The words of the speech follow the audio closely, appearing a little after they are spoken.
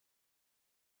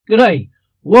G'day,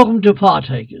 welcome to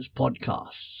Partakers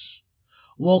Podcasts.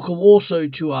 Welcome also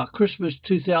to our Christmas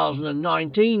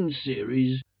 2019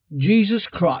 series, Jesus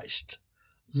Christ,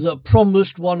 the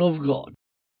Promised One of God,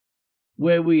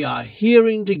 where we are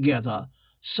hearing together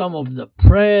some of the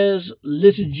prayers,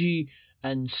 liturgy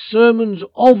and sermons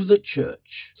of the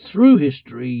Church through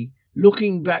history,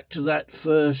 looking back to that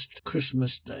first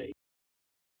Christmas day.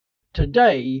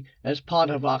 Today, as part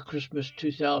of our Christmas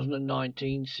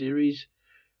 2019 series,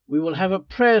 we will have a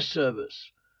prayer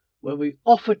service where we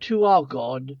offer to our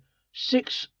God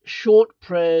 6 short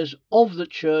prayers of the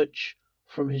Church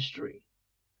from history.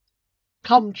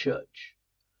 Come, Church,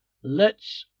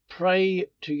 let's pray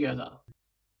together.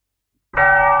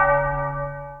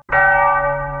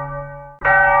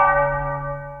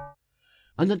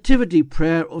 A nativity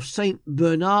prayer of Saint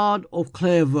Bernard of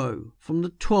Clairvaux from the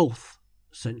 12th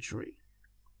century.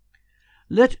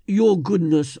 Let your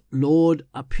goodness, Lord,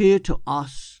 appear to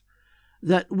us,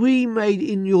 that we, made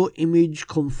in your image,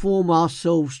 conform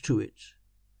ourselves to it.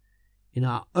 In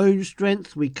our own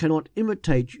strength we cannot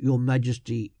imitate your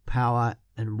majesty, power,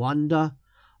 and wonder,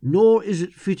 nor is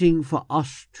it fitting for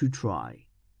us to try.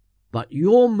 But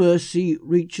your mercy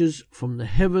reaches from the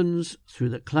heavens through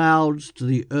the clouds to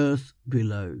the earth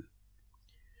below.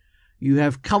 You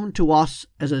have come to us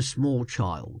as a small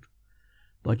child,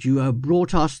 but you have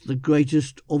brought us the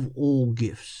greatest of all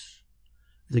gifts,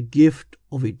 the gift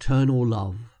of eternal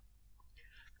love.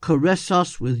 Caress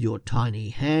us with your tiny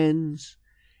hands,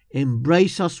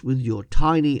 embrace us with your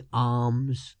tiny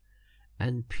arms,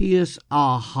 and pierce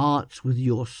our hearts with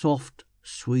your soft,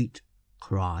 sweet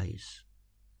cries.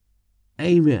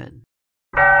 Amen.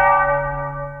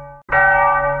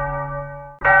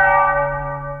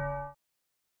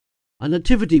 A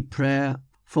nativity prayer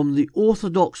from the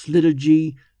Orthodox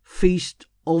liturgy, Feast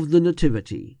of the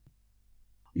Nativity.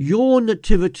 Your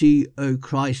nativity, O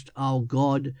Christ our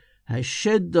God, has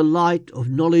shed the light of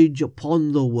knowledge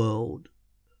upon the world.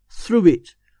 Through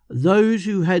it, those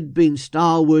who had been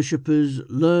star worshippers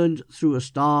learned through a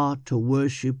star to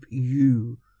worship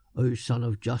you, O Son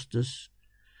of Justice,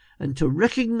 and to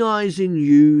recognize in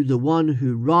you the one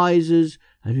who rises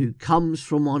and who comes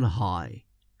from on high.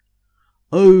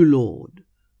 O Lord,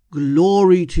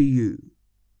 glory to you.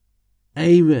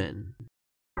 Amen.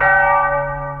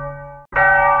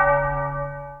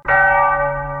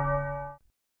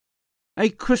 A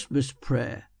Christmas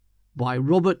Prayer by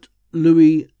Robert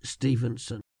Louis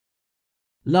Stevenson.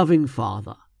 Loving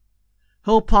Father,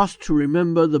 help us to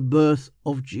remember the birth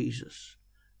of Jesus,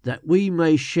 that we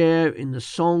may share in the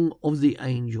song of the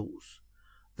angels,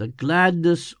 the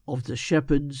gladness of the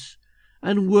shepherds,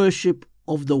 and worship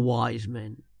of the wise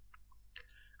men.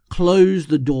 Close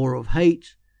the door of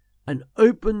hate and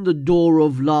open the door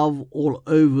of love all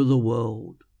over the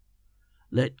world.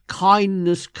 Let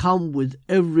kindness come with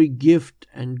every gift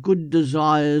and good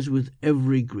desires with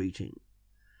every greeting.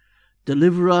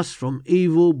 Deliver us from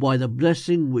evil by the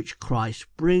blessing which Christ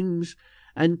brings,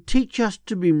 and teach us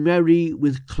to be merry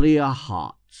with clear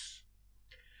hearts.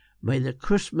 May the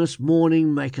Christmas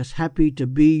morning make us happy to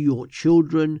be your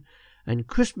children, and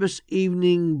Christmas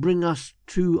evening bring us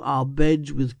to our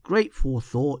beds with grateful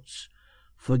thoughts,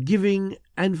 forgiving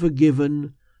and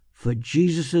forgiven, for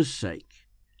Jesus' sake.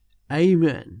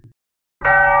 Amen.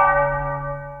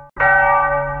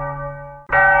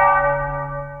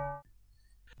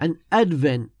 An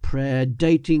Advent prayer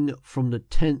dating from the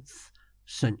 10th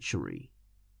century.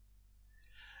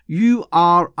 You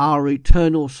are our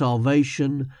eternal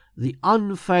salvation, the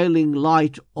unfailing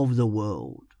light of the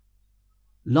world.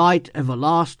 Light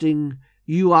everlasting,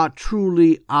 you are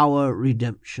truly our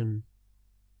redemption.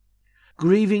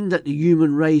 Grieving that the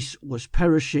human race was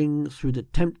perishing through the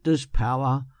tempter's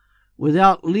power,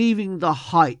 without leaving the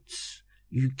heights,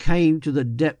 you came to the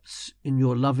depths in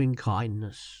your loving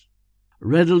kindness.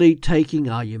 Readily taking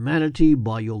our humanity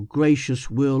by your gracious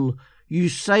will, you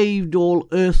saved all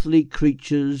earthly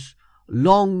creatures,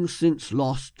 long since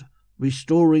lost,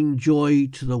 restoring joy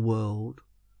to the world.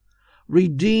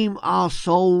 Redeem our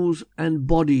souls and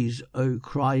bodies, O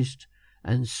Christ,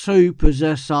 and so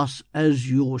possess us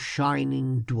as your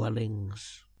shining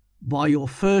dwellings. By your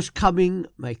first coming,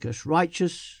 make us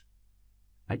righteous.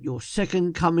 At your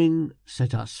second coming,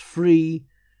 set us free,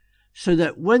 so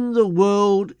that when the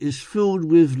world is filled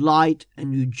with light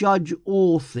and you judge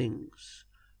all things,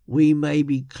 we may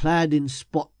be clad in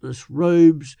spotless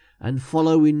robes and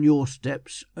follow in your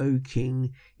steps, O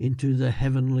King, into the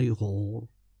heavenly hall.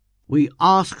 We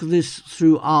ask this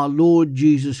through our Lord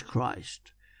Jesus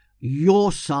Christ,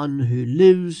 your Son, who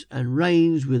lives and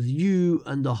reigns with you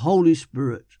and the Holy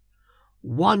Spirit,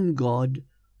 one God,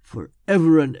 for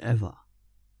ever and ever.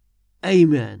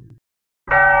 Amen.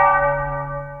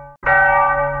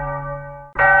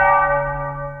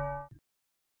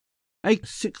 A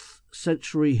 6th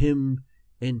century hymn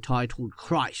entitled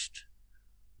Christ,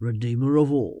 Redeemer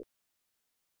of All.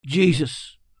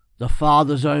 Jesus, the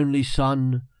Father's only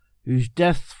Son, whose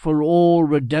death for all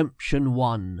redemption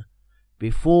won,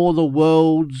 before the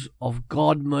worlds of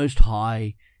God Most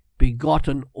High,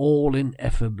 begotten all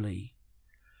ineffably.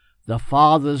 The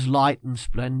Father's light and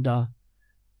splendour,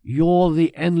 you're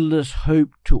the endless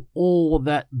hope to all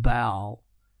that bow.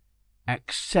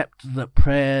 Accept the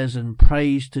prayers and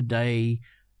praise today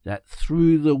that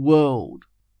through the world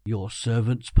your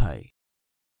servants pay.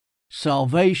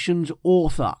 Salvation's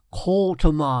author, call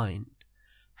to mind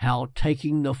how,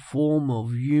 taking the form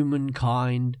of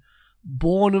humankind,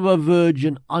 born of a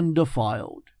virgin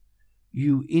undefiled,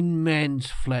 you in man's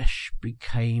flesh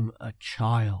became a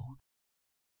child.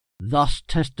 Thus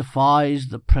testifies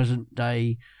the present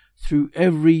day, through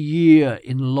every year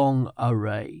in long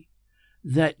array,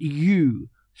 that you,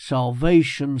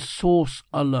 salvation's source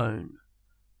alone,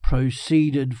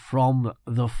 proceeded from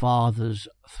the Father's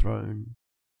throne.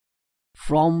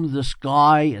 From the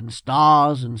sky and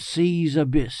stars and seas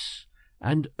abyss,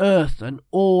 and earth and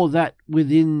all that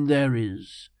within there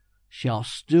is, shall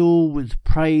still with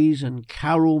praise and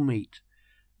carol meet,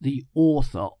 the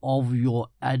author of your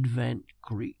advent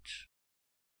greet.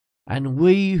 And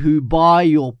we who by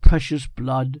your precious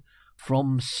blood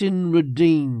from sin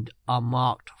redeemed are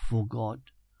marked for God,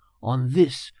 on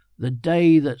this the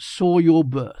day that saw your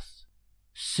birth,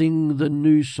 sing the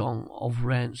new song of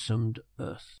ransomed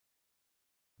earth.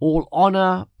 All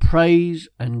honour, praise,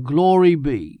 and glory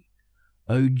be,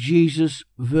 O Jesus,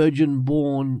 Virgin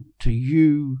born, to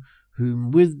you, whom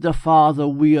with the Father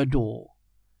we adore,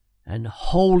 and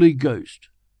Holy Ghost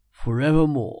for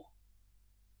evermore.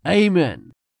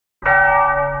 Amen.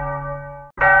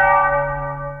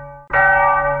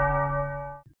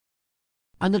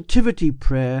 A Nativity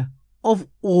Prayer of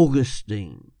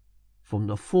Augustine, from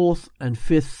the 4th and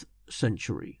 5th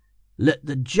century. Let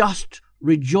the just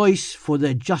rejoice, for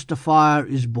their justifier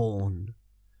is born.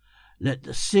 Let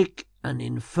the sick and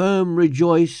infirm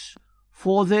rejoice,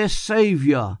 for their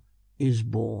Saviour is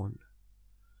born.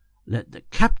 Let the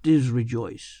captives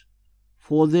rejoice,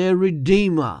 for their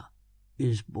Redeemer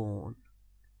is born.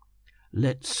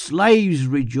 Let slaves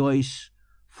rejoice,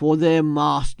 for their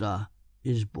Master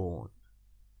is born.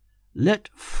 Let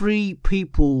free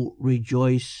people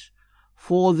rejoice,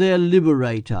 for their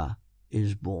Liberator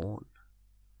is born.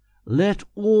 Let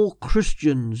all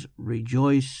Christians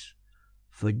rejoice,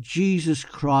 for Jesus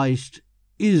Christ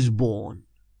is born.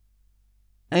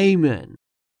 Amen.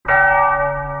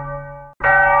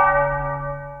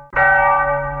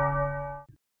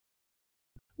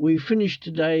 We finish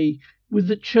today with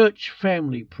the Church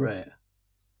Family Prayer,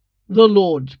 the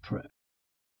Lord's Prayer.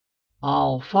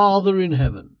 Our Father in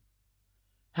heaven,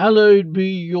 hallowed be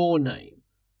your name.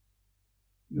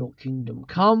 Your kingdom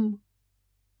come,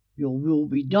 your will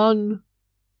be done,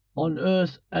 on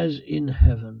earth as in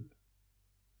heaven.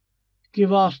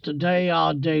 Give us today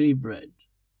our daily bread.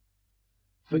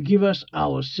 Forgive us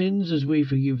our sins as we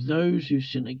forgive those who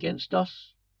sin against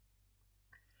us.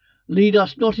 Lead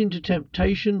us not into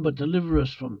temptation, but deliver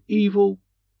us from evil.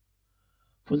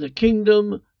 For the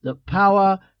kingdom, the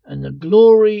power, and the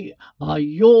glory are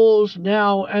yours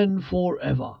now and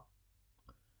forever.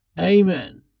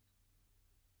 Amen.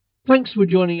 Thanks for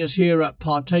joining us here at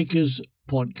Partakers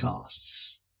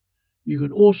Podcasts. You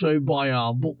can also buy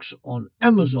our books on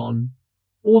Amazon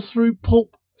or through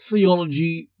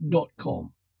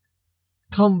pulptheology.com.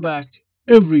 Come back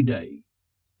every day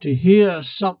to hear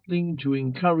something to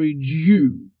encourage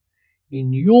you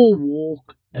in your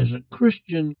walk as a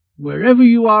Christian wherever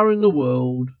you are in the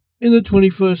world in the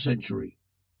 21st century.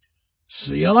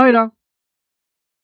 See you later.